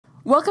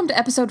Welcome to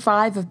episode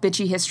 5 of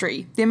Bitchy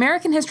History, the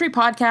American history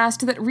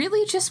podcast that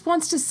really just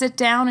wants to sit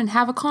down and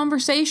have a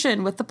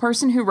conversation with the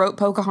person who wrote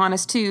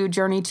Pocahontas 2,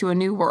 Journey to a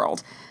New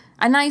World.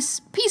 A nice,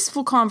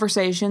 peaceful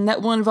conversation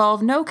that will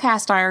involve no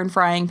cast iron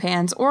frying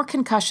pans or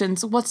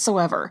concussions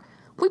whatsoever.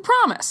 We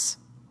promise.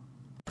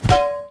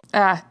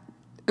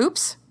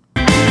 Oops.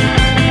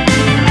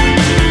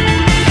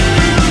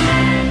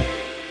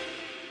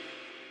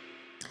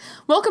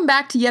 Welcome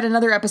back to yet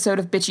another episode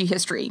of Bitchy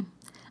History.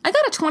 I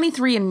got a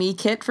 23andMe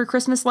kit for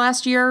Christmas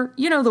last year.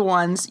 You know the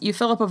ones. You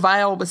fill up a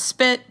vial with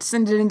spit,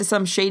 send it into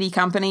some shady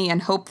company,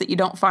 and hope that you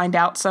don't find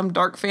out some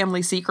dark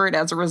family secret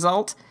as a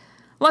result.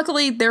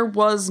 Luckily, there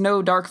was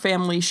no dark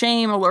family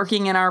shame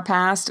lurking in our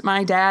past.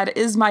 My dad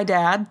is my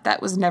dad.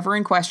 That was never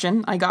in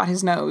question. I got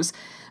his nose.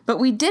 But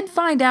we did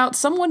find out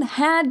someone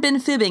had been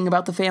fibbing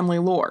about the family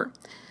lore.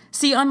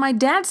 See, on my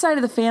dad's side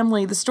of the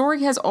family, the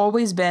story has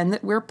always been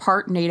that we're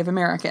part Native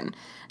American.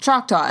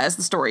 Choctaw, as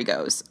the story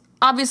goes.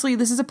 Obviously,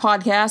 this is a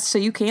podcast, so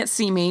you can't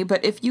see me,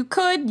 but if you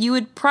could, you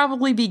would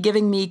probably be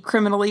giving me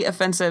criminally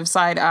offensive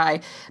side eye,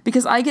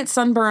 because I get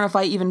sunburn if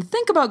I even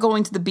think about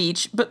going to the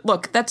beach, but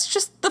look, that's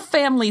just the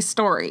family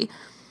story.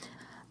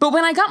 But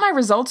when I got my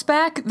results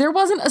back, there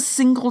wasn't a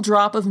single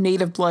drop of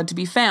native blood to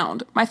be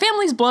found. My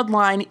family's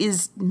bloodline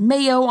is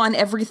mayo on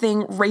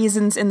everything,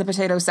 raisins in the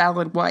potato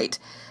salad white.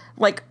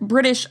 Like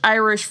British,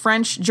 Irish,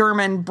 French,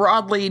 German,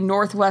 broadly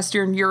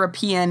Northwestern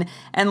European,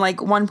 and like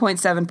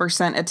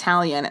 1.7%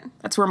 Italian.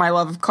 That's where my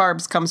love of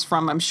carbs comes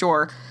from, I'm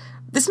sure.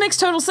 This makes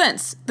total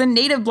sense. The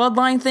native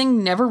bloodline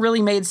thing never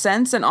really made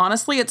sense, and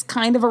honestly, it's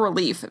kind of a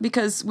relief,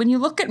 because when you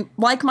look at,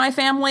 like, my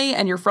family,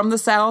 and you're from the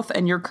South,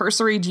 and your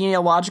cursory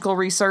genealogical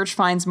research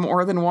finds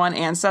more than one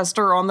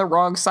ancestor on the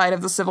wrong side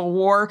of the Civil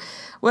War,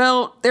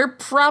 well, there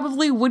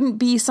probably wouldn't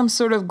be some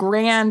sort of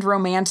grand,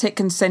 romantic,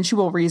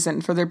 consensual reason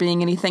for there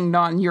being anything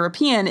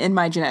non-European in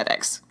my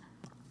genetics.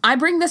 I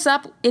bring this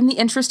up in the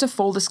interest of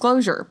full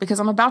disclosure, because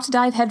I'm about to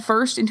dive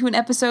headfirst into an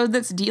episode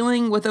that's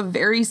dealing with a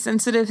very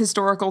sensitive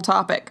historical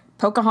topic,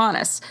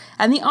 Pocahontas,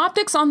 and the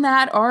optics on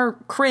that are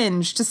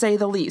cringe, to say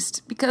the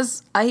least,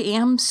 because I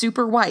am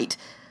super white.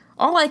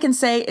 All I can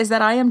say is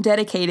that I am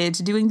dedicated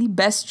to doing the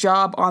best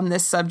job on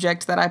this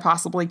subject that I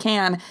possibly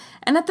can,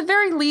 and at the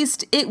very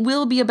least, it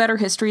will be a better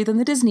history than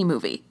the Disney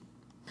movie.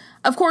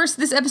 Of course,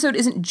 this episode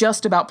isn't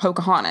just about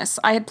Pocahontas.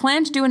 I had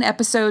planned to do an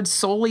episode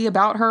solely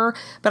about her,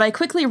 but I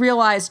quickly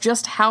realized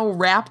just how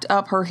wrapped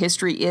up her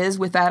history is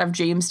with that of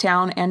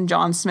Jamestown and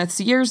John Smith's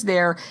years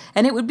there,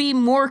 and it would be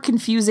more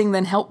confusing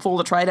than helpful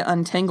to try to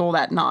untangle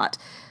that knot.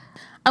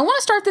 I want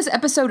to start this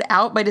episode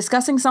out by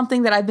discussing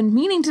something that I've been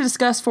meaning to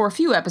discuss for a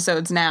few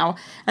episodes now,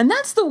 and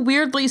that's the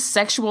weirdly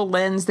sexual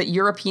lens that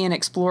European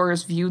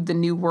explorers viewed the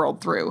New World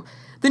through.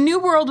 The New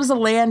World was a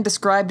land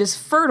described as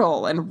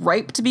fertile and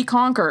ripe to be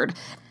conquered.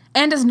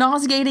 And as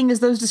nauseating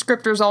as those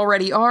descriptors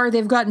already are,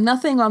 they've got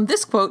nothing on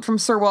this quote from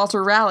Sir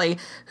Walter Raleigh,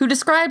 who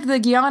described the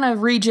Guiana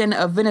region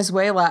of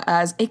Venezuela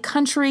as a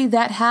country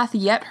that hath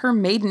yet her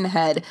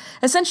maidenhead,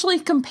 essentially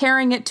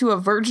comparing it to a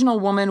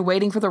virginal woman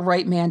waiting for the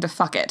right man to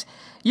fuck it.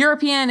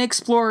 European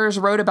explorers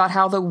wrote about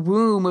how the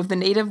womb of the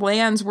native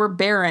lands were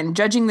barren,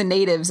 judging the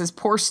natives as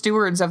poor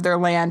stewards of their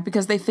land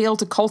because they failed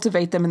to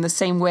cultivate them in the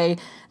same way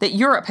that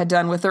Europe had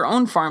done with their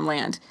own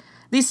farmland.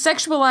 These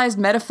sexualized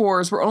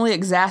metaphors were only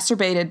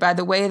exacerbated by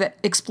the way that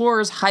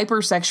explorers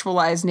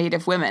hypersexualized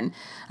native women.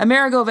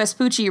 Amerigo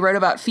Vespucci wrote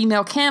about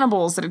female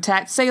cannibals that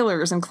attacked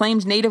sailors and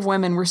claimed native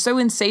women were so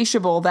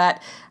insatiable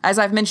that, as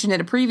I've mentioned in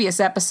a previous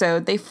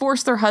episode, they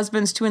forced their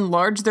husbands to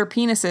enlarge their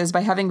penises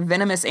by having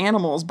venomous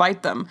animals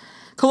bite them.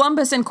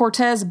 Columbus and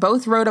Cortez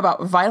both wrote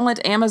about violent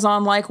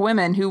Amazon-like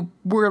women who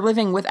were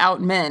living without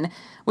men,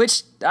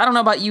 which, I don't know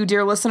about you,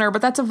 dear listener,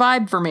 but that's a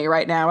vibe for me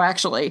right now,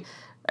 actually.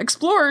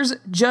 Explorers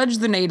judged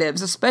the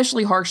natives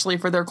especially harshly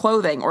for their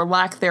clothing, or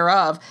lack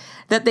thereof,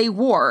 that they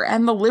wore,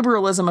 and the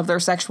liberalism of their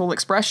sexual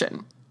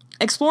expression.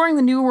 Exploring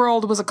the New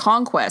World was a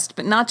conquest,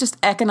 but not just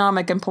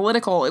economic and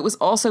political, it was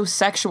also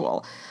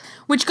sexual,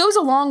 which goes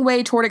a long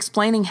way toward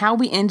explaining how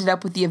we ended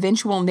up with the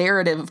eventual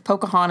narrative of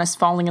Pocahontas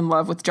falling in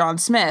love with John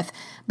Smith,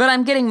 but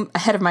I'm getting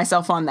ahead of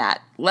myself on that.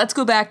 Let's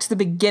go back to the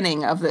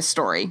beginning of this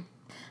story.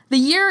 The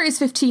year is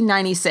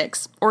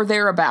 1596, or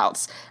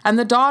thereabouts, and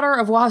the daughter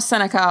of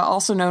Wahaseneca,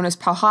 also known as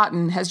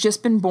Powhatan, has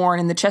just been born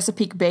in the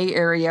Chesapeake Bay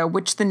area,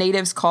 which the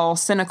natives call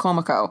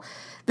Sinacomico.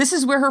 This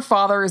is where her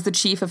father is the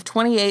chief of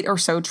 28 or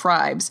so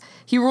tribes.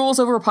 He rules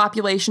over a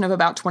population of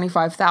about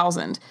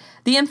 25,000.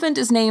 The infant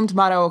is named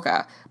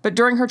Maraoka, but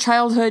during her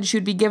childhood she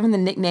would be given the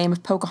nickname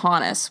of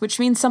Pocahontas, which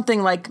means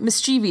something like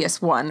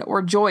mischievous one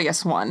or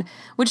joyous one,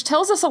 which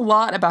tells us a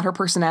lot about her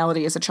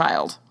personality as a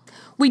child.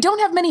 We don't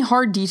have many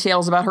hard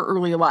details about her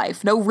early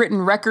life. No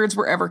written records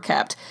were ever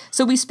kept,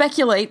 so we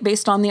speculate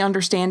based on the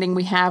understanding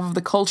we have of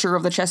the culture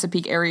of the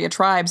Chesapeake area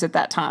tribes at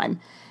that time.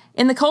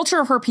 In the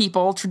culture of her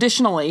people,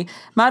 traditionally,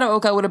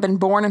 Maraoka would have been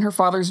born in her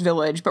father's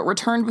village, but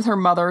returned with her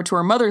mother to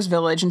her mother's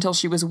village until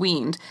she was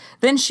weaned.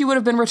 Then she would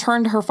have been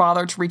returned to her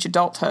father to reach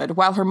adulthood,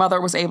 while her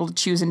mother was able to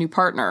choose a new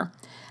partner.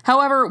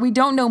 However, we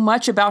don't know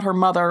much about her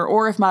mother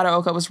or if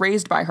Mataoka was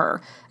raised by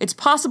her. It's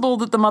possible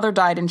that the mother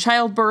died in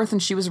childbirth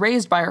and she was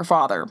raised by her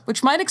father,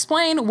 which might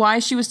explain why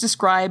she was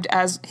described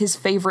as his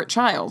favorite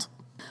child.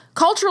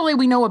 Culturally,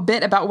 we know a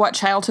bit about what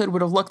childhood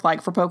would have looked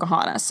like for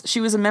Pocahontas.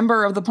 She was a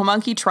member of the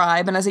Pamunkey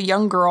tribe, and as a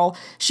young girl,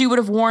 she would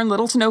have worn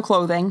little to no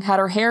clothing, had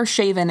her hair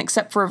shaven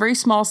except for a very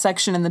small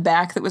section in the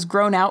back that was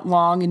grown out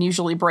long and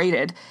usually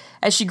braided.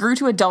 As she grew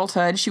to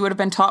adulthood, she would have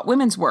been taught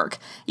women's work.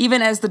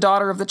 Even as the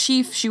daughter of the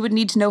chief, she would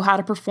need to know how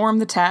to perform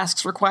the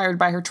tasks required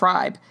by her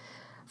tribe.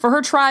 For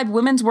her tribe,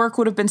 women's work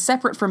would have been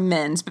separate from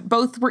men's, but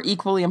both were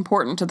equally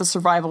important to the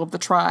survival of the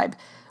tribe.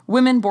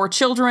 Women bore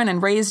children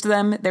and raised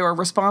them. They were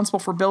responsible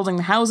for building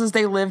the houses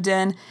they lived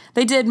in.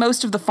 They did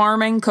most of the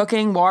farming,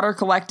 cooking, water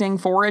collecting,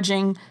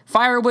 foraging,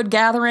 firewood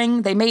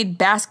gathering. They made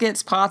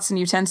baskets, pots, and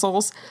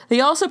utensils. They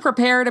also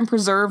prepared and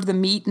preserved the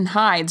meat and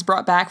hides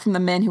brought back from the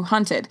men who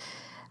hunted.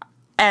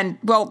 And,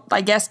 well,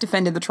 I guess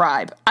defended the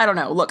tribe. I don't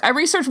know. Look, I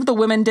researched what the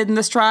women did in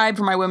this tribe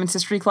for my women's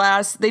history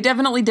class. They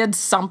definitely did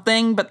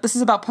something, but this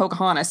is about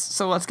Pocahontas,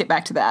 so let's get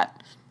back to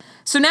that.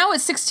 So now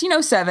it's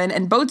 1607,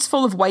 and boats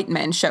full of white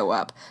men show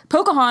up.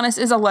 Pocahontas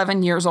is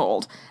 11 years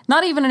old,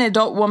 not even an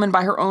adult woman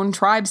by her own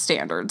tribe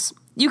standards.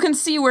 You can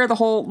see where the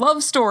whole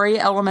love story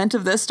element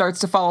of this starts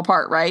to fall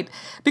apart, right?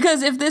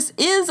 Because if this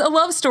is a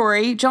love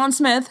story, John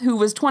Smith, who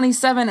was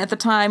 27 at the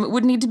time,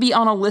 would need to be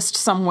on a list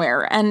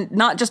somewhere, and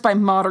not just by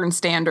modern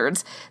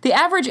standards. The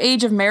average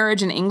age of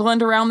marriage in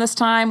England around this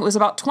time was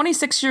about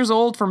 26 years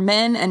old for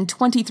men and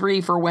 23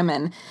 for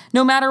women.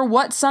 No matter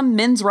what some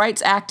men's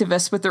rights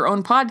activists with their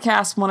own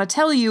podcasts want to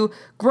tell you,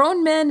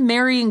 grown men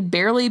marrying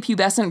barely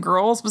pubescent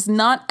girls was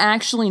not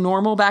actually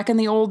normal back in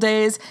the old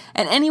days,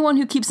 and anyone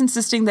who keeps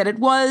insisting that it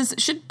was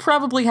should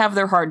probably have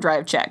their hard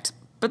drive checked.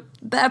 But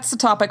that's a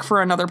topic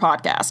for another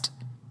podcast.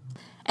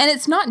 And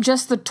it's not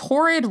just the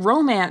torrid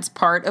romance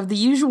part of the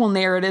usual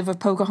narrative of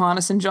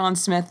Pocahontas and John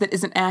Smith that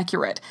isn't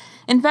accurate.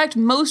 In fact,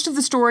 most of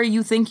the story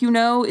you think you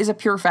know is a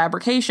pure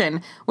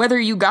fabrication, whether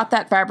you got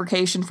that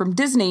fabrication from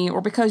Disney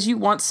or because you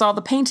once saw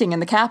the painting in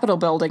the Capitol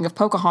building of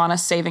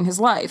Pocahontas saving his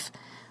life.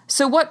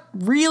 So what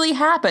really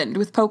happened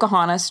with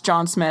Pocahontas,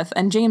 John Smith,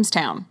 and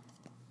Jamestown?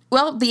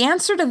 Well, the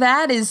answer to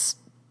that is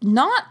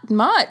not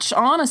much,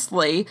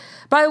 honestly,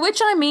 by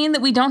which I mean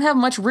that we don't have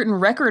much written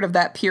record of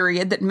that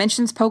period that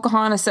mentions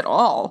Pocahontas at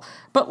all,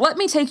 but let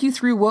me take you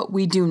through what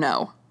we do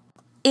know.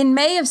 In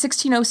May of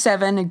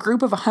 1607, a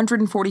group of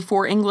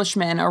 144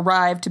 Englishmen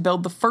arrived to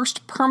build the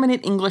first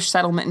permanent English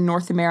settlement in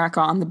North America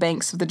on the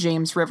banks of the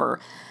James River.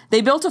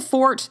 They built a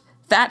fort,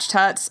 thatched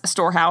huts, a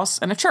storehouse,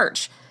 and a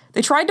church.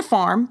 They tried to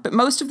farm, but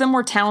most of them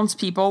were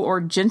townspeople or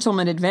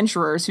gentleman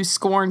adventurers who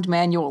scorned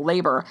manual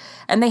labor,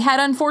 and they had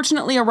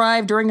unfortunately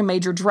arrived during a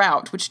major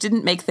drought, which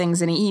didn't make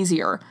things any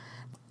easier.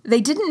 They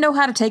didn't know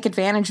how to take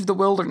advantage of the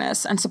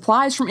wilderness, and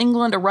supplies from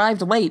England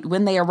arrived late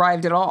when they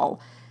arrived at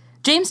all.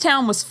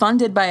 Jamestown was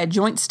funded by a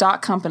joint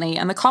stock company,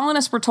 and the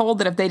colonists were told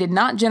that if they did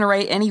not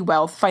generate any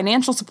wealth,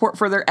 financial support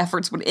for their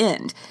efforts would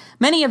end.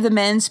 Many of the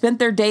men spent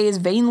their days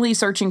vainly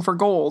searching for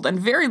gold, and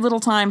very little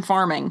time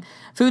farming.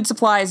 Food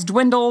supplies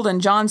dwindled,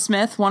 and John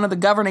Smith, one of the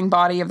governing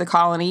body of the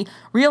colony,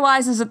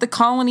 realizes that the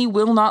colony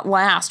will not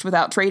last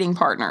without trading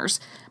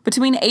partners.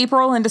 Between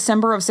April and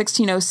December of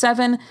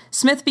 1607,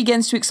 Smith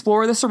begins to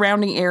explore the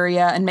surrounding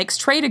area and makes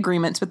trade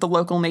agreements with the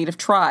local native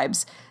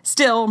tribes.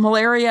 Still,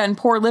 malaria and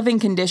poor living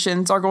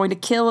conditions are going to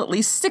kill at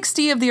least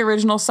 60 of the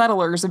original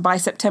settlers by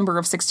September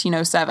of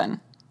 1607.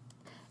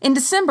 In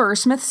December,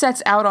 Smith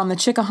sets out on the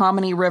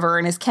Chickahominy River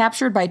and is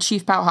captured by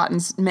Chief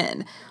Powhatan's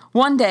men.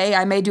 One day,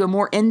 I may do a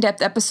more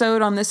in-depth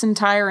episode on this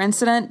entire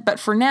incident, but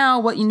for now,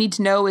 what you need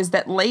to know is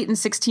that late in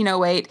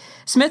 1608,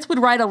 Smith would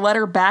write a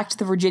letter back to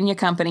the Virginia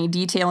Company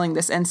detailing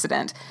this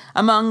incident,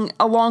 among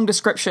a long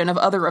description of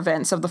other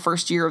events of the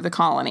first year of the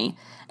colony.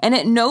 And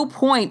at no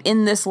point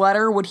in this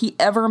letter would he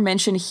ever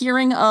mention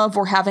hearing of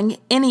or having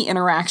any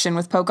interaction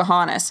with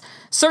Pocahontas,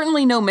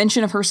 certainly no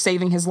mention of her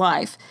saving his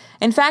life.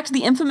 In fact,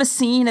 the infamous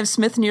scene of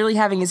Smith nearly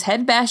having his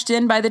head bashed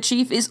in by the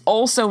chief is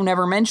also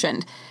never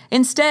mentioned.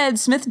 Instead,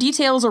 Smith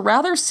details a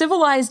rather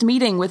civilized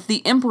meeting with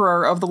the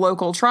emperor of the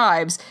local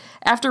tribes,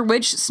 after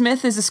which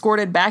Smith is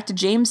escorted back to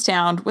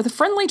Jamestown with a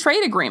friendly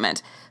trade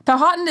agreement.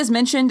 Powhatan is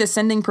mentioned as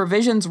sending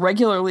provisions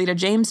regularly to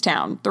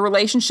Jamestown. The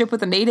relationship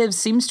with the natives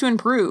seems to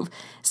improve.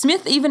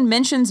 Smith even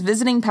mentions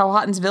visiting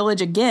Powhatan's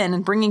village again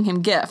and bringing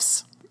him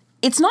gifts.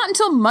 It's not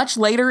until much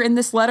later in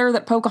this letter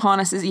that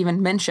Pocahontas is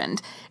even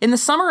mentioned. In the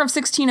summer of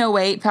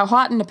 1608,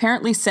 Powhatan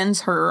apparently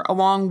sends her,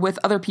 along with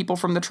other people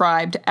from the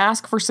tribe, to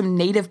ask for some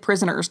native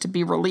prisoners to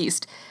be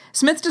released.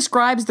 Smith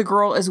describes the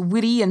girl as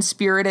witty and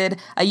spirited,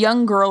 a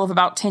young girl of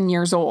about 10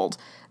 years old.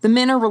 The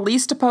men are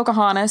released to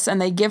Pocahontas,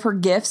 and they give her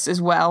gifts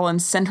as well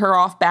and send her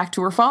off back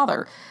to her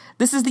father.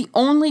 This is the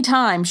only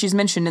time she's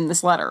mentioned in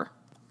this letter.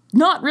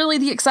 Not really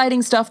the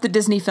exciting stuff that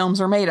Disney films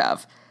are made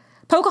of.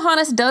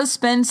 Pocahontas does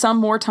spend some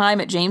more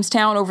time at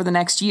Jamestown over the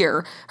next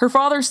year. Her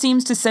father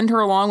seems to send her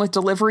along with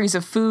deliveries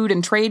of food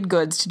and trade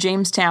goods to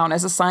Jamestown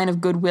as a sign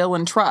of goodwill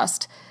and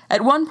trust.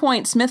 At one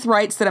point, Smith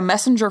writes that a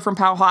messenger from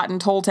Powhatan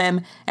told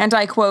him, and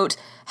I quote,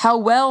 "How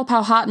well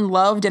Powhatan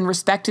loved and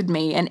respected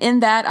me, and in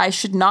that I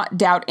should not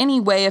doubt any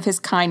way of his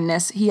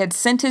kindness, he had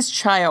sent his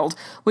child,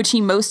 which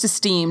he most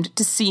esteemed,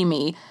 to see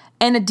me,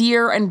 and a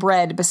deer and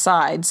bread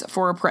besides,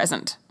 for a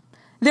present."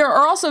 There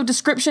are also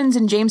descriptions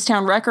in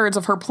Jamestown records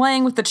of her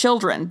playing with the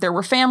children. There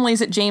were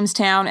families at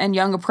Jamestown and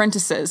young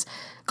apprentices,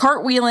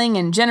 cartwheeling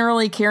and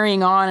generally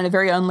carrying on in a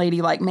very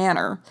unladylike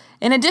manner.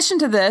 In addition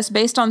to this,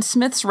 based on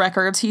Smith's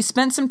records, he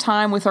spent some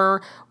time with her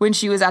when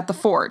she was at the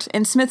fort.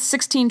 In Smith's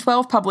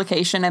 1612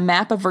 publication, A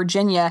Map of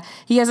Virginia,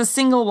 he has a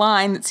single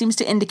line that seems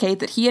to indicate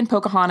that he and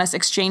Pocahontas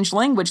exchanged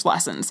language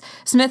lessons,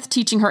 Smith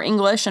teaching her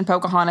English and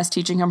Pocahontas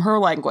teaching him her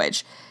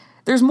language.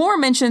 There's more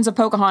mentions of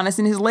Pocahontas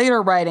in his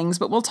later writings,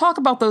 but we'll talk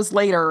about those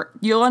later.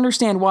 You'll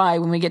understand why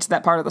when we get to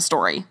that part of the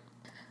story.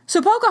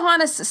 So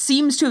Pocahontas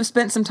seems to have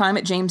spent some time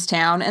at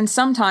Jamestown and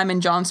some time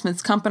in John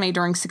Smith's company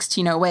during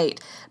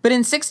 1608. But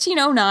in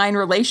 1609,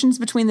 relations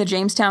between the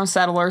Jamestown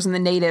settlers and the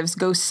natives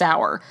go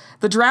sour.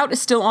 The drought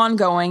is still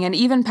ongoing, and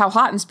even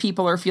Powhatan's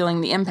people are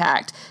feeling the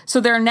impact, so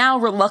they're now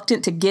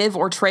reluctant to give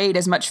or trade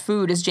as much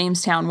food as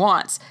Jamestown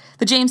wants.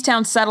 The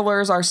Jamestown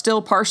settlers are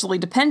still partially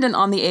dependent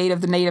on the aid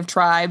of the native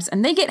tribes,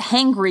 and they get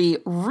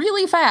hangry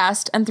really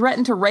fast and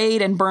threaten to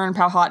raid and burn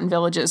Powhatan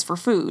villages for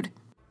food.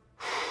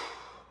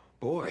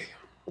 Boy,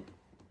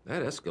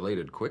 that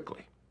escalated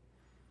quickly.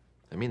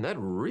 I mean, that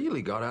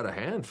really got out of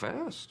hand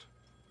fast.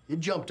 It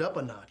jumped up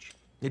a notch.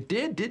 It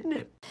did, didn't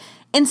it?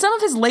 In some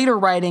of his later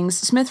writings,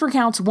 Smith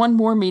recounts one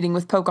more meeting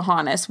with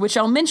Pocahontas, which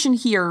I'll mention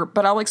here,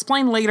 but I'll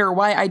explain later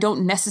why I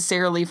don't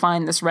necessarily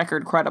find this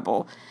record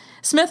credible.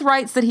 Smith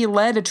writes that he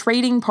led a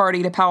trading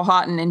party to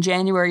Powhatan in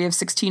January of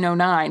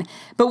 1609,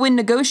 but when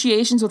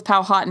negotiations with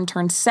Powhatan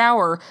turned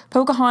sour,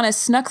 Pocahontas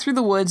snuck through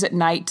the woods at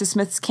night to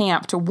Smith's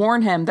camp to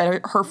warn him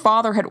that her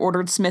father had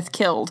ordered Smith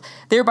killed,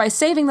 thereby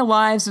saving the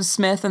lives of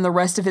Smith and the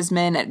rest of his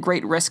men at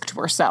great risk to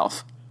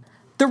herself.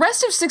 The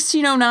rest of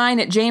 1609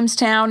 at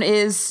Jamestown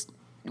is,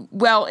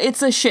 well,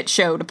 it's a shit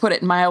show, to put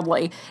it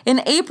mildly.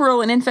 In April,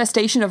 an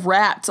infestation of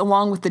rats,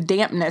 along with the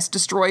dampness,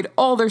 destroyed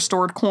all their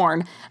stored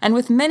corn, and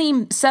with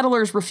many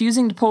settlers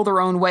refusing to pull their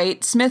own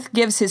weight, Smith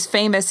gives his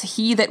famous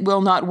 "He that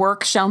will not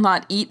work shall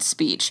not eat"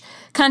 speech.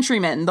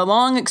 Countrymen, the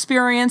long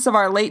experience of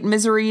our late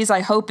miseries, I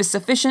hope, is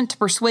sufficient to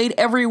persuade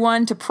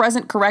everyone to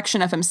present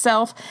correction of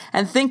himself,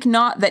 and think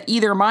not that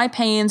either my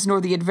pains nor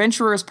the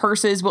adventurer's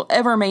purses will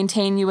ever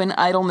maintain you in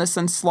idleness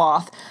and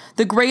sloth.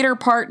 The greater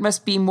part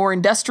must be more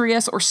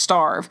industrious or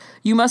starve.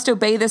 You must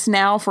obey this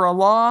now for a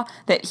law,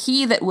 that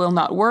he that will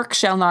not work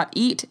shall not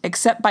eat,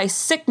 except by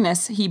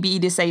sickness he be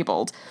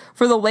disabled.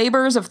 For the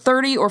labors of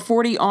 30 or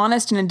 40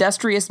 honest and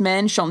industrious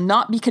men shall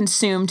not be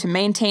consumed to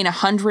maintain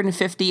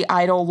 150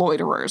 idle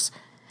loiterers.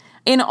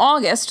 In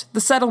August, the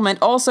settlement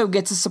also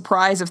gets a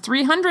surprise of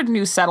 300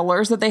 new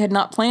settlers that they had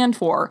not planned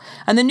for,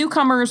 and the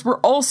newcomers were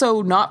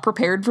also not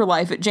prepared for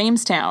life at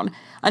Jamestown.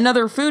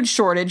 Another food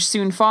shortage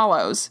soon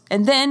follows,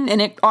 and then,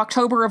 in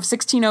October of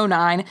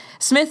 1609,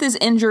 Smith is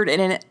injured in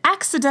an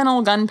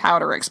accidental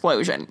gunpowder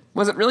explosion.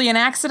 Was it really an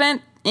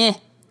accident?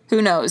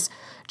 Who knows.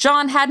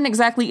 John hadn't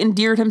exactly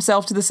endeared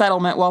himself to the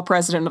settlement while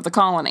president of the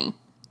colony.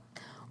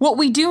 What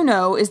we do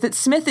know is that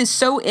Smith is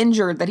so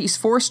injured that he's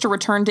forced to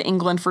return to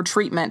England for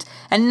treatment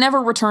and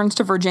never returns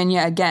to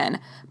Virginia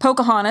again.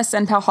 Pocahontas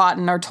and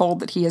Powhatan are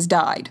told that he has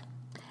died.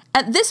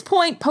 At this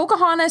point,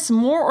 Pocahontas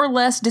more or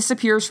less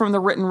disappears from the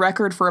written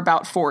record for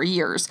about 4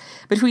 years,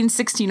 between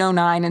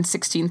 1609 and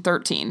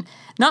 1613.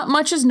 Not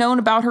much is known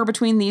about her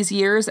between these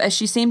years, as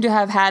she seemed to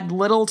have had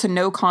little to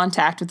no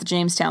contact with the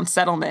Jamestown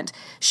settlement.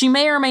 She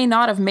may or may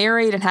not have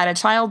married and had a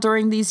child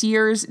during these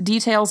years.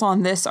 Details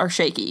on this are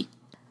shaky.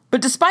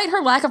 But despite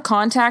her lack of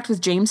contact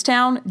with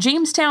Jamestown,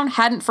 Jamestown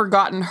hadn't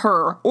forgotten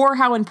her, or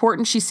how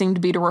important she seemed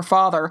to be to her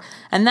father,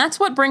 and that's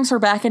what brings her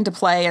back into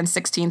play in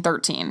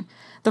 1613.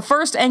 The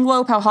First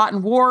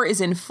Anglo-Powhatan War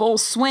is in full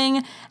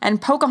swing,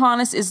 and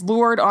Pocahontas is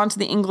lured onto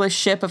the English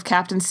ship of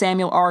Captain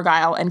Samuel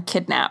Argyle and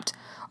kidnapped.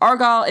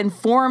 Argyle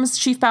informs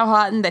Chief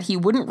Powhatan that he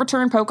wouldn't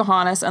return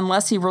Pocahontas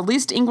unless he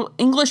released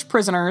English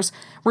prisoners,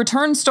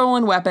 returned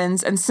stolen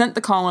weapons, and sent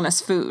the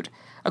colonists food.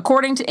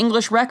 According to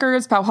English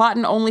records,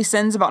 Powhatan only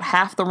sends about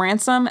half the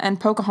ransom, and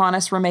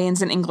Pocahontas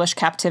remains in English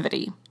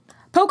captivity.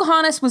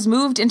 Pocahontas was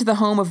moved into the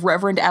home of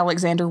Reverend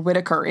Alexander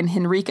Whitaker in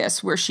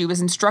Henricus, where she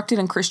was instructed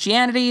in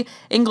Christianity,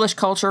 English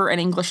culture, and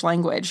English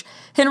language.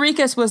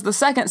 Henricus was the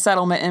second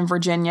settlement in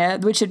Virginia,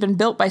 which had been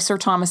built by Sir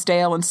Thomas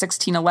Dale in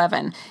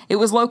 1611. It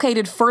was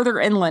located further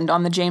inland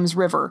on the James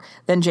River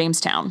than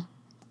Jamestown.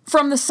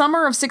 From the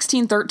summer of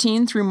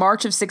 1613 through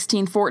March of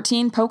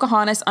 1614,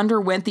 Pocahontas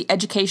underwent the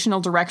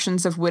educational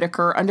directions of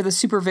Whitaker under the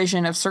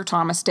supervision of Sir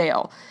Thomas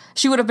Dale.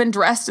 She would have been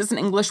dressed as an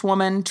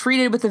Englishwoman,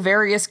 treated with the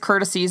various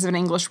courtesies of an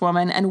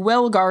Englishwoman, and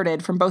well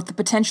guarded from both the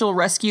potential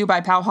rescue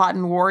by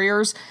Powhatan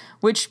warriors,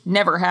 which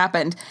never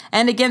happened,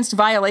 and against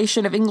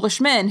violation of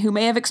Englishmen who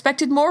may have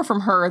expected more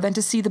from her than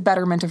to see the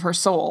betterment of her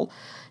soul.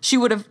 She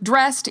would have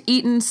dressed,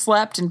 eaten,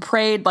 slept, and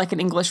prayed like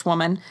an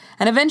Englishwoman,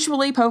 and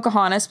eventually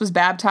Pocahontas was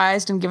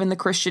baptized and given the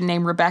Christian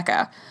name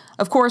Rebecca.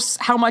 Of course,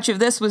 how much of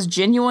this was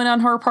genuine on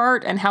her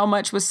part and how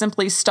much was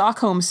simply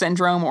Stockholm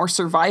Syndrome or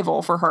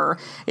survival for her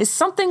is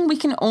something we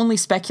can only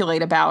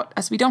speculate about,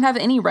 as we don't have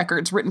any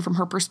records written from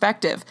her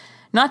perspective.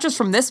 Not just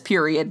from this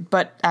period,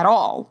 but at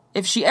all.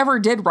 If she ever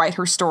did write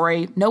her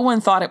story, no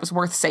one thought it was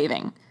worth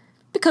saving.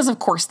 Because of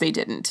course they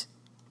didn't.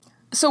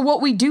 So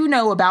what we do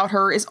know about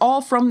her is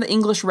all from the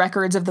English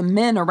records of the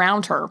men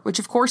around her, which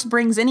of course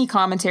brings any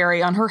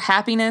commentary on her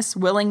happiness,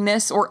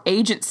 willingness, or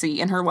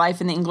agency in her life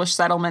in the English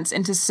settlements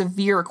into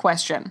severe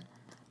question.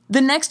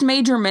 The next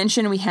major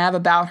mention we have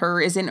about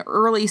her is in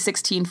early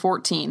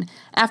 1614.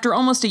 After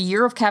almost a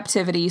year of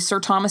captivity,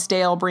 Sir Thomas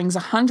Dale brings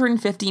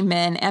 150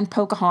 men and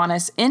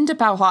Pocahontas into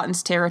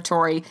Powhatan's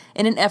territory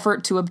in an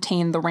effort to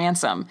obtain the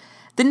ransom.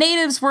 The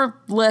natives were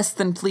less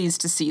than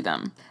pleased to see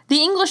them.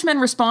 The Englishmen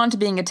respond to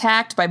being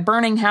attacked by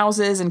burning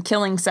houses and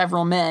killing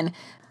several men.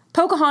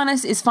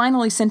 Pocahontas is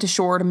finally sent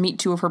ashore to meet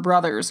two of her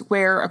brothers,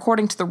 where,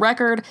 according to the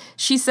record,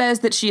 she says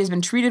that she has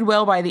been treated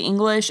well by the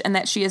English and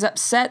that she is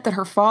upset that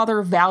her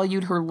father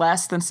valued her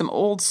less than some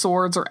old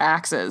swords or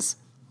axes.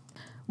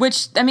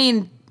 Which, I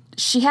mean,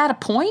 she had a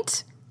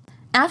point?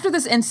 After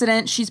this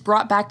incident, she's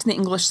brought back to the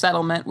English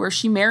settlement, where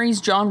she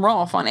marries John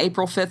Rolfe on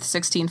April 5th,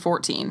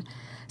 1614.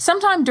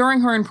 Sometime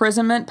during her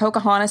imprisonment,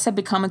 Pocahontas had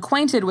become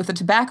acquainted with a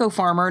tobacco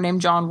farmer named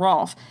John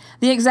Rolfe.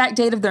 The exact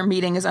date of their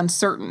meeting is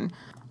uncertain.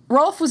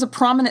 Rolfe was a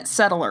prominent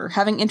settler,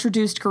 having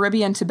introduced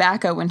Caribbean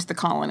tobacco into the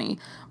colony.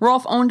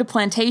 Rolfe owned a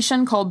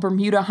plantation called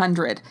Bermuda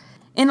Hundred.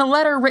 In a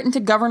letter written to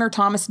Governor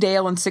Thomas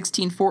Dale in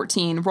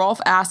 1614,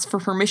 Rolfe asked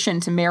for permission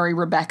to marry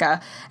Rebecca,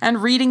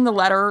 and reading the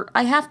letter,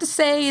 I have to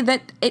say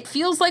that it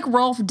feels like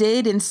Rolfe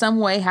did in some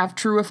way have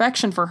true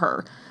affection for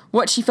her.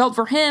 What she felt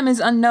for him is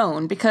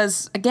unknown,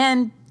 because,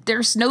 again,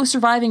 there's no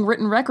surviving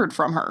written record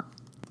from her.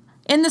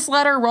 In this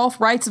letter, Rolfe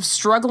writes of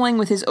struggling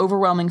with his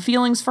overwhelming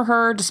feelings for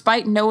her,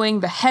 despite knowing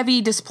the heavy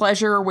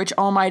displeasure which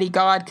Almighty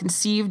God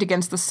conceived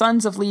against the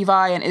sons of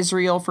Levi and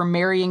Israel for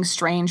marrying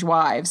strange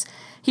wives.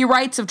 He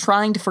writes of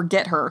trying to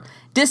forget her,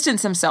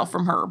 distance himself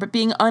from her, but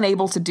being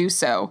unable to do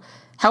so.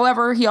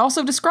 However, he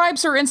also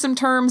describes her in some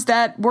terms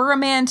that, were a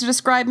man to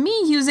describe me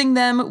using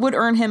them, would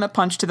earn him a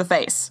punch to the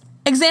face.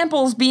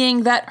 Examples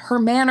being that her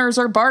manners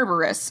are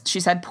barbarous,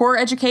 she's had poor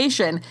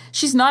education,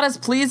 she's not as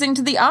pleasing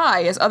to the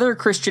eye as other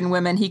Christian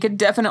women he could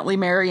definitely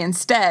marry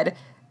instead.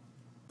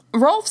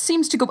 Rolfe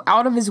seems to go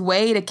out of his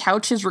way to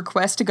couch his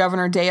request to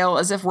Governor Dale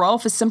as if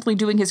Rolfe is simply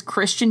doing his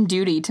Christian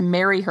duty to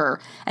marry her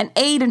and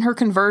aid in her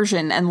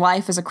conversion and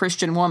life as a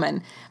Christian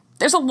woman.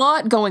 There's a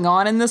lot going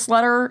on in this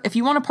letter. If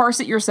you want to parse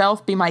it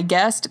yourself, be my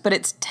guest, but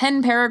it's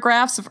 10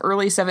 paragraphs of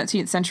early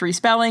 17th century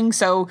spelling,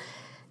 so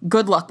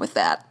good luck with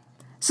that.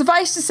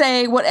 Suffice to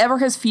say, whatever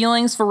his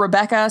feelings for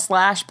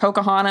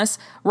Rebecca/Pocahontas,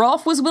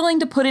 Rolfe was willing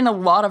to put in a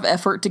lot of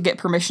effort to get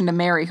permission to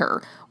marry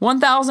her.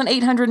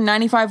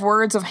 1,895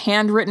 words of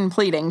handwritten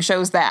pleading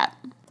shows that.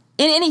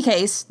 In any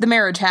case, the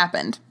marriage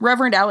happened.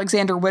 Reverend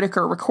Alexander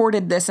Whitaker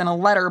recorded this in a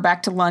letter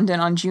back to London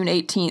on June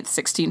 18th,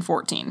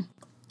 1614.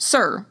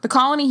 Sir, the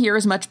colony here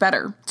is much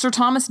better. Sir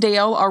Thomas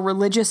Dale, our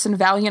religious and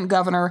valiant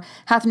governor,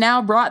 hath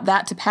now brought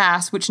that to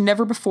pass which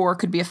never before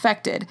could be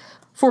effected.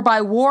 For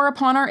by war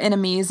upon our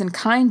enemies and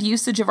kind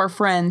usage of our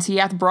friends he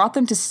hath brought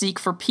them to seek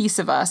for peace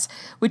of us,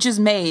 which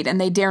is made,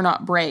 and they dare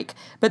not break.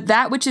 But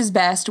that which is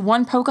best,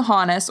 one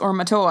Pocahontas, or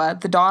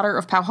Matoa, the daughter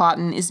of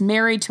Powhatan, is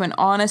married to an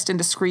honest and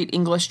discreet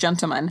English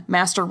gentleman,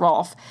 Master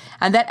Rolfe,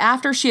 and that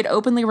after she had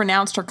openly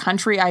renounced her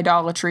country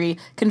idolatry,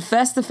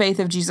 confessed the faith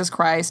of Jesus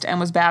Christ,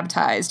 and was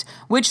baptized,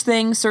 which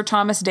thing Sir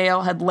Thomas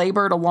Dale had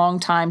labored a long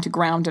time to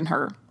ground in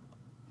her.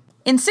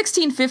 In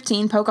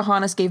 1615,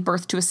 Pocahontas gave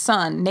birth to a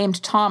son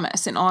named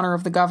Thomas in honor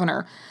of the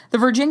governor. The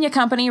Virginia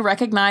Company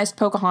recognized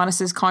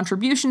Pocahontas's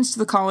contributions to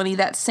the colony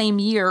that same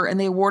year, and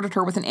they awarded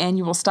her with an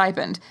annual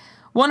stipend.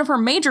 One of her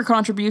major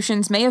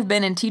contributions may have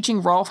been in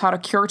teaching Rolfe how to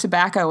cure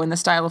tobacco in the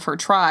style of her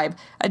tribe,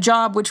 a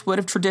job which would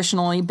have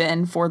traditionally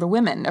been for the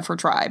women of her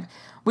tribe,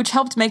 which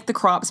helped make the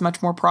crops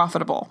much more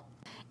profitable.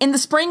 In the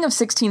spring of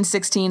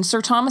 1616, Sir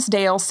Thomas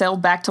Dale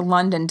sailed back to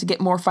London to get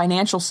more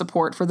financial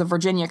support for the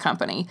Virginia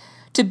Company.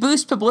 To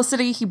boost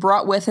publicity, he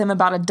brought with him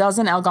about a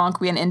dozen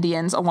Algonquian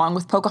Indians, along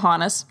with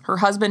Pocahontas, her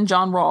husband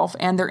John Rolfe,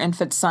 and their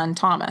infant son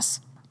Thomas.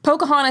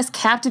 Pocahontas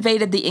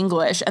captivated the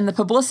English, and the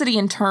publicity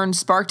in turn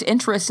sparked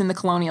interest in the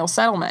colonial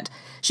settlement.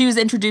 She was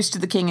introduced to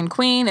the King and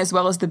Queen, as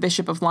well as the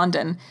Bishop of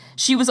London.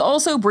 She was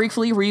also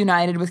briefly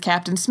reunited with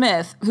Captain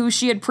Smith, who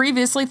she had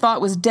previously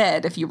thought was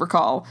dead, if you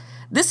recall.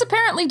 This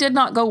apparently did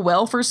not go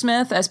well for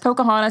Smith, as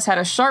Pocahontas had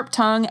a sharp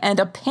tongue and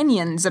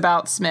opinions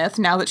about Smith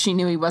now that she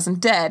knew he wasn't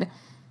dead.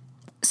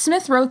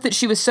 Smith wrote that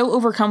she was so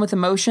overcome with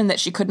emotion that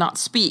she could not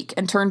speak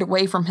and turned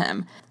away from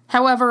him.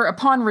 However,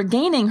 upon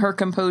regaining her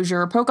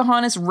composure,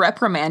 Pocahontas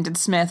reprimanded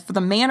Smith for the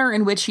manner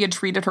in which he had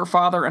treated her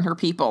father and her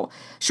people.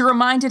 She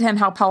reminded him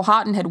how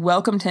Powhatan had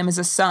welcomed him as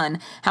a son,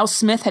 how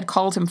Smith had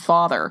called him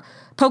father.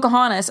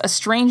 Pocahontas, a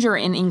stranger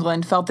in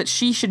England, felt that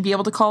she should be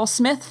able to call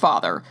Smith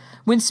father.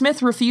 When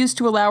Smith refused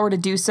to allow her to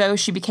do so,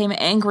 she became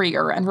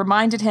angrier and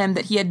reminded him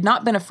that he had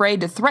not been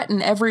afraid to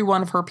threaten every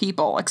one of her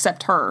people,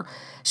 except her.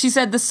 She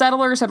said the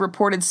settlers had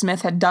reported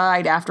Smith had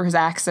died after his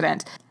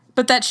accident,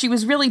 but that she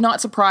was really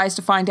not surprised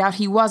to find out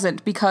he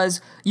wasn't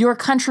because your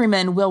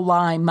countrymen will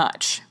lie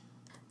much.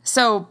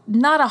 So,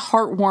 not a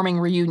heartwarming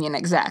reunion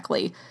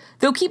exactly.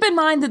 Though keep in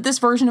mind that this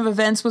version of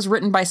events was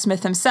written by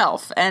Smith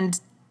himself, and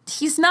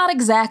he's not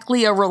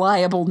exactly a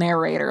reliable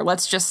narrator,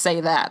 let's just say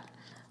that.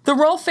 The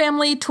Rolfe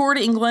family toured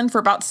England for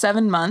about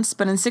 7 months,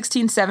 but in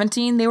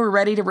 1617 they were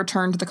ready to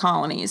return to the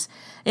colonies.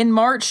 In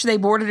March, they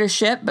boarded a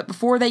ship, but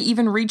before they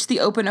even reached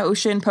the open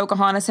ocean,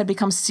 Pocahontas had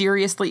become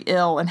seriously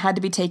ill and had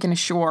to be taken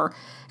ashore.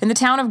 In the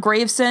town of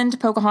Gravesend,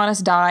 Pocahontas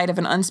died of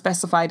an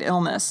unspecified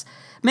illness.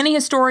 Many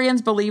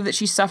historians believe that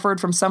she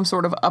suffered from some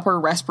sort of upper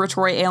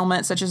respiratory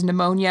ailment, such as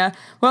pneumonia,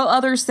 while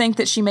others think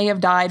that she may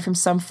have died from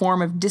some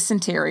form of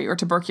dysentery or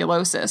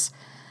tuberculosis.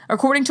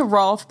 According to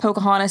Rolfe,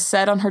 Pocahontas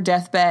said on her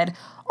deathbed,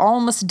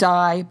 "All must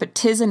die, but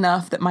 'tis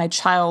enough that my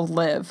child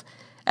live."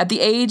 At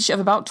the age of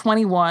about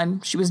 21,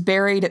 she was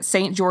buried at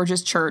St.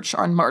 George's Church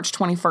on March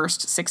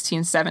 21st,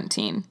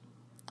 1617.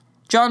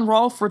 John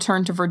Rolfe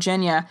returned to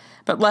Virginia,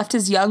 but left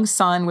his young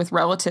son with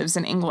relatives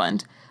in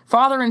England.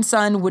 Father and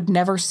son would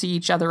never see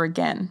each other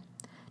again.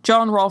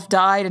 John Rolfe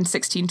died in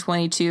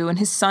 1622, and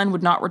his son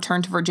would not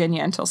return to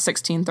Virginia until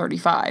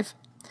 1635.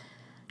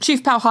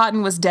 Chief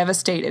Powhatan was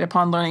devastated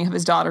upon learning of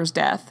his daughter's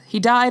death. He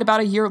died about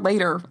a year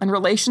later, and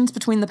relations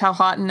between the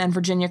Powhatan and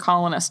Virginia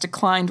colonists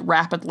declined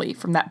rapidly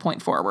from that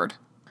point forward.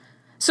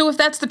 So if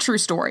that's the true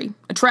story,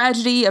 a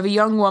tragedy of a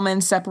young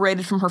woman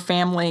separated from her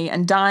family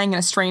and dying in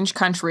a strange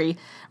country,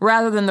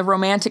 rather than the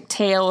romantic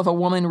tale of a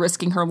woman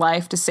risking her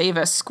life to save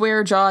a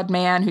square-jawed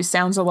man who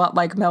sounds a lot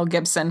like Mel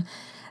Gibson,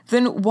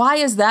 then why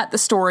is that the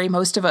story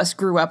most of us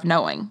grew up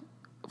knowing?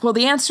 Well,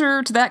 the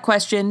answer to that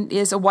question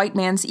is a white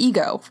man's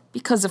ego,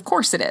 because of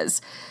course it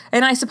is.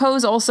 And I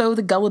suppose also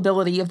the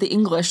gullibility of the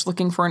English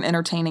looking for an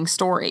entertaining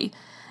story.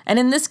 And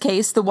in this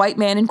case, the white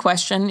man in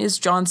question is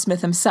John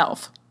Smith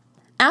himself.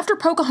 After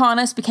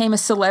Pocahontas became a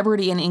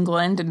celebrity in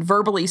England and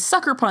verbally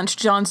sucker-punched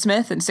John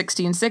Smith in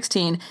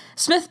 1616,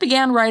 Smith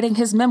began writing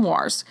his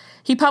memoirs.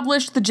 He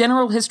published The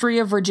General History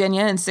of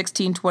Virginia in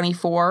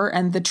 1624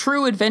 and The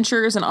True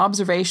Adventures and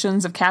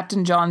Observations of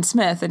Captain John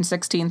Smith in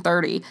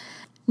 1630.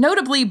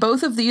 Notably,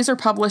 both of these are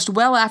published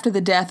well after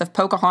the death of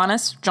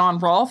Pocahontas, John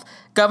Rolfe,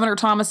 Governor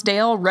Thomas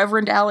Dale,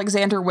 Reverend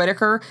Alexander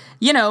Whitaker,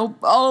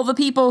 all the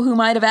people who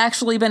might have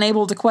actually been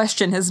able to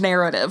question his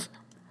narrative.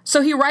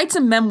 So he writes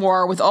a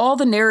memoir with all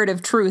the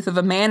narrative truth of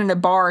a man in a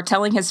bar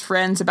telling his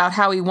friends about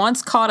how he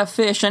once caught a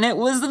fish and it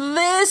was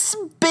this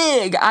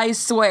big, I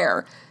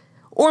swear.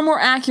 Or more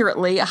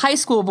accurately, a high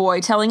school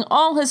boy telling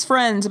all his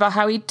friends about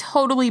how he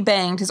totally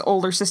banged his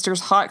older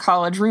sister's hot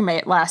college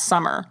roommate last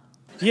summer.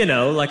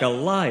 Like a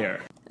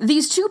liar.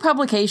 These two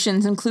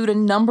publications include a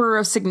number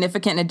of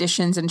significant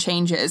additions and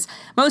changes.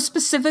 Most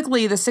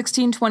specifically, the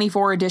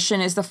 1624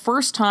 edition is the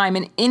first time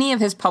in any of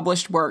his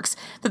published works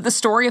that the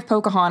story of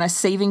Pocahontas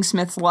saving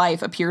Smith's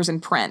life appears in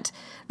print.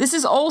 This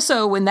is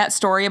also when that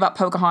story about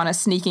Pocahontas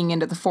sneaking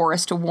into the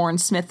forest to warn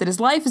Smith that his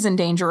life is in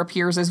danger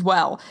appears as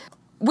well,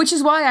 which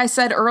is why I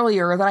said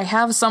earlier that I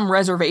have some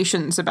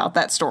reservations about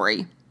that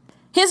story.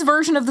 His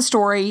version of the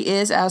story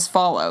is as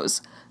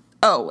follows.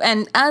 Oh,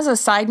 and as a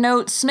side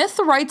note, Smith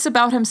writes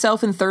about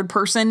himself in third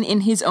person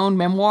in his own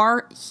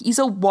memoir. He's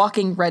a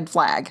walking red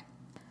flag.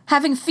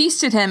 Having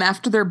feasted him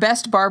after their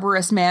best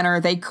barbarous manner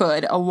they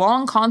could, a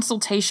long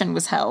consultation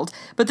was held,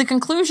 but the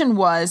conclusion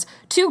was,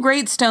 2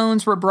 great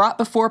stones were brought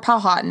before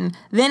Powhatan,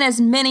 then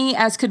as many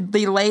as could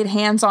be laid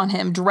hands on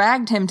him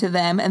dragged him to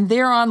them, and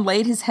thereon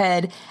laid his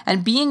head,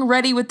 and being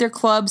ready with their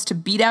clubs to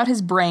beat out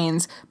his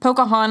brains,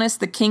 Pocahontas,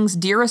 the king's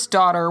dearest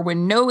daughter,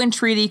 when no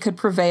entreaty could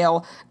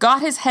prevail,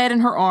 got his head in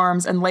her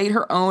arms, and laid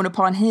her own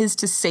upon his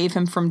to save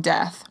him from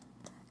death.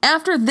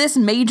 After this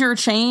major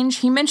change,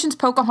 he mentions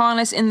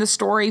Pocahontas in the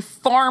story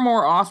far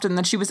more often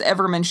than she was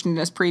ever mentioned in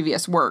his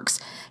previous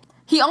works.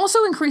 He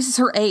also increases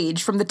her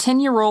age from the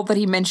 10-year-old that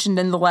he mentioned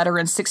in the letter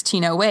in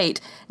 1608,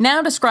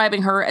 now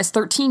describing her as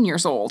 13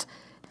 years old.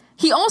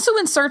 He also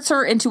inserts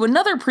her into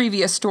another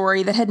previous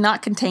story that had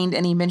not contained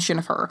any mention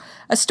of her,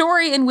 a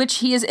story in which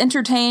he is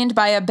entertained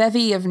by a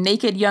bevy of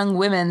naked young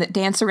women that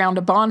dance around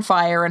a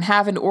bonfire and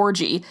have an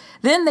orgy.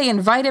 Then they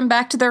invite him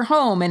back to their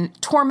home and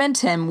torment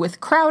him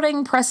with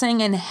crowding,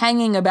 pressing, and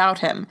hanging about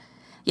him.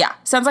 Yeah,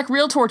 sounds like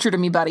real torture to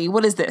me, buddy.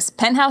 What is this,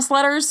 penthouse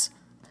letters?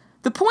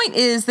 The point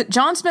is that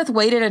John Smith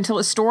waited until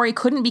his story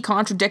couldn't be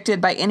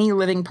contradicted by any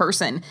living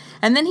person,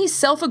 and then he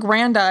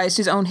self-aggrandized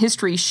his own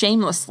history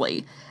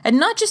shamelessly. And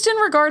not just in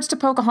regards to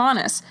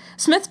Pocahontas.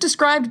 Smith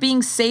described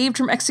being saved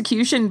from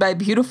execution by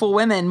beautiful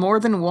women more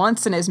than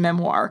once in his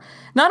memoir.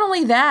 Not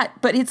only that,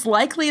 but it's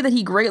likely that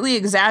he greatly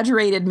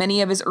exaggerated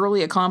many of his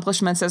early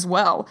accomplishments as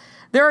well.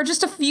 There are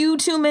just a few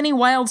too many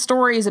wild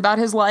stories about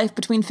his life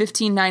between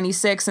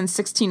 1596 and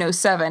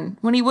 1607,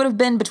 when he would have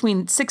been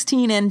between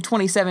 16 and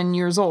 27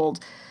 years old.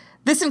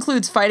 This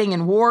includes fighting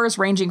in wars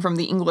ranging from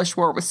the English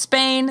War with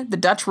Spain, the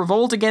Dutch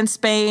revolt against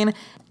Spain,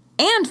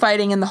 and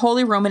fighting in the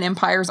Holy Roman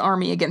Empire's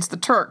army against the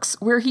Turks,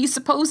 where he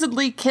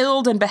supposedly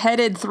killed and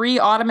beheaded 3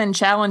 Ottoman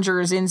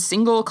challengers in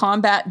single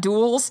combat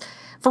duels,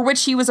 for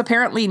which he was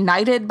apparently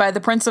knighted by the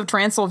Prince of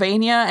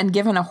Transylvania and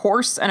given a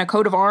horse and a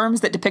coat of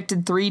arms that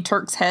depicted 3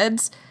 Turks'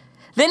 heads.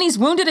 Then he's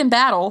wounded in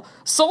battle,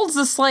 sold as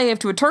a slave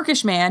to a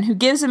Turkish man who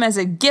gives him as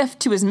a gift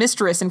to his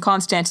mistress in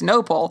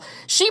Constantinople.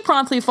 She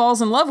promptly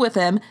falls in love with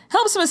him,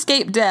 helps him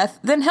escape death,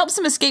 then helps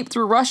him escape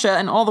through Russia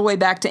and all the way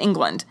back to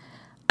England.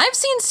 I've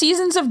seen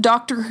seasons of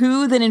Doctor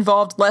Who that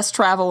involved less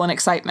travel and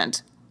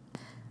excitement.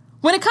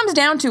 When it comes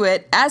down to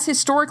it, as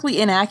historically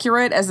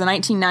inaccurate as the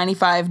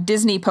 1995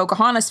 Disney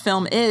Pocahontas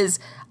film is,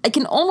 I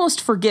can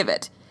almost forgive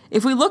it.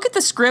 If we look at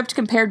the script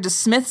compared to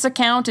Smith's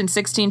account in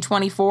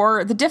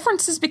 1624, the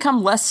differences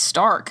become less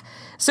stark.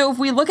 So if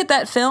we look at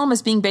that film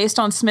as being based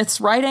on Smith's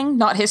writing,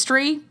 not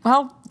history,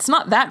 well, it's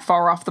not that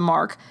far off the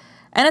mark.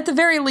 And at the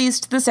very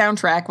least, the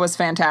soundtrack was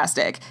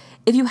fantastic.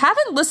 If you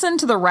haven't listened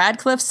to the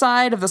Radcliffe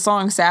side of the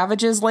song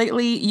Savages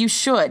lately, you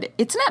should.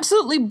 It's an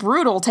absolutely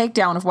brutal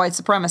takedown of white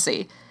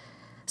supremacy.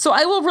 So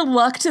I will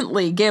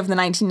reluctantly give the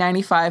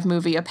 1995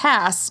 movie a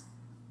pass.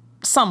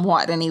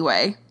 Somewhat,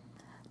 anyway.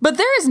 But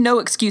there is no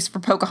excuse for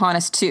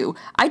Pocahontas 2.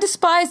 I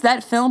despise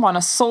that film on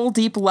a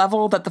soul-deep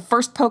level that the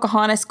first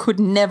Pocahontas could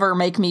never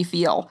make me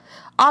feel.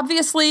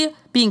 Obviously,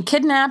 being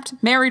kidnapped,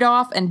 married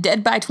off, and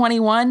dead by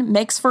 21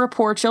 makes for a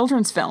poor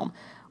children's film,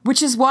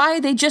 which is why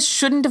they just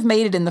shouldn't have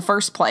made it in the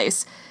first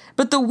place.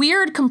 But the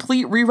weird,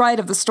 complete rewrite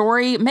of the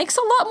story makes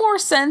a lot more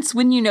sense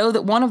when you know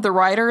that one of the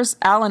writers,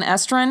 Alan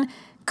Estrin,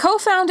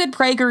 co-founded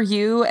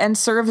PragerU and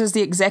serves as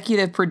the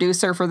executive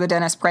producer for The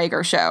Dennis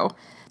Prager Show.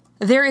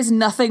 There is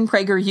nothing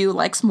PragerU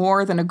likes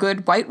more than a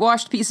good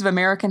whitewashed piece of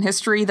American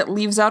history that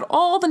leaves out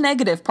all the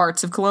negative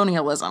parts of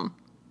colonialism.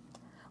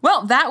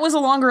 Well, that was a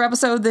longer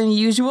episode than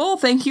usual.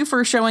 Thank you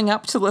for showing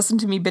up to listen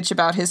to me bitch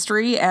about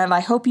history, and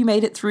I hope you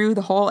made it through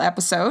the whole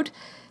episode.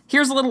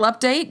 Here's a little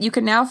update. You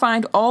can now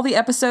find all the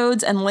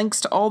episodes and links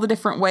to all the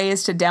different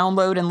ways to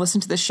download and listen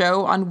to the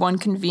show on one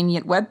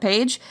convenient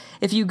webpage.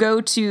 If you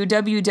go to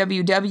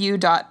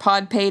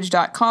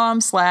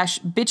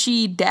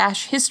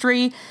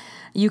www.podpage.com/bitchy-history,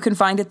 you can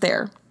find it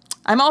there.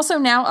 I'm also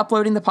now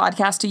uploading the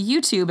podcast to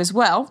YouTube as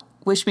well.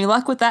 Wish me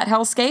luck with that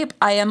hellscape.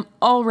 I am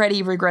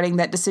already regretting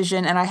that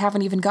decision, and I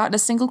haven't even gotten a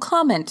single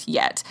comment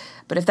yet.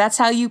 But if that's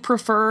how you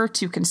prefer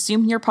to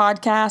consume your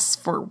podcasts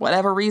for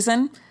whatever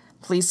reason,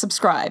 please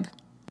subscribe.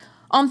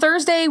 On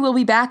Thursday, we'll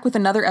be back with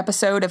another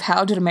episode of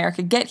How Did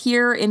America Get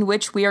Here, in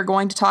which we are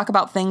going to talk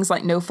about things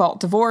like no-fault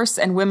divorce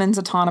and women's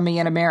autonomy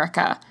in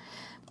America.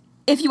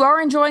 If you are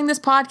enjoying this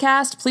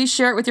podcast, please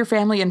share it with your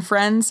family and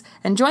friends,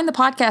 and join the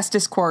podcast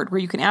Discord,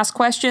 where you can ask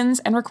questions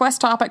and request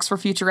topics for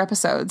future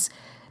episodes.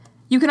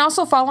 You can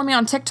also follow me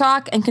on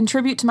TikTok and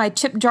contribute to my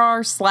tip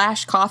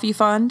jar/coffee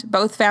fund,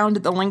 both found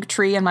at the link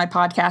tree in my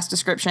podcast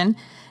description.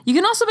 You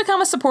can also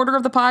become a supporter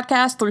of the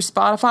podcast through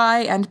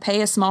Spotify and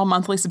pay a small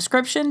monthly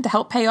subscription to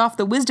help pay off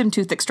the wisdom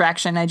tooth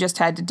extraction I just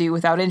had to do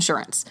without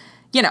insurance.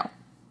 You know,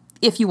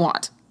 if you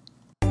want.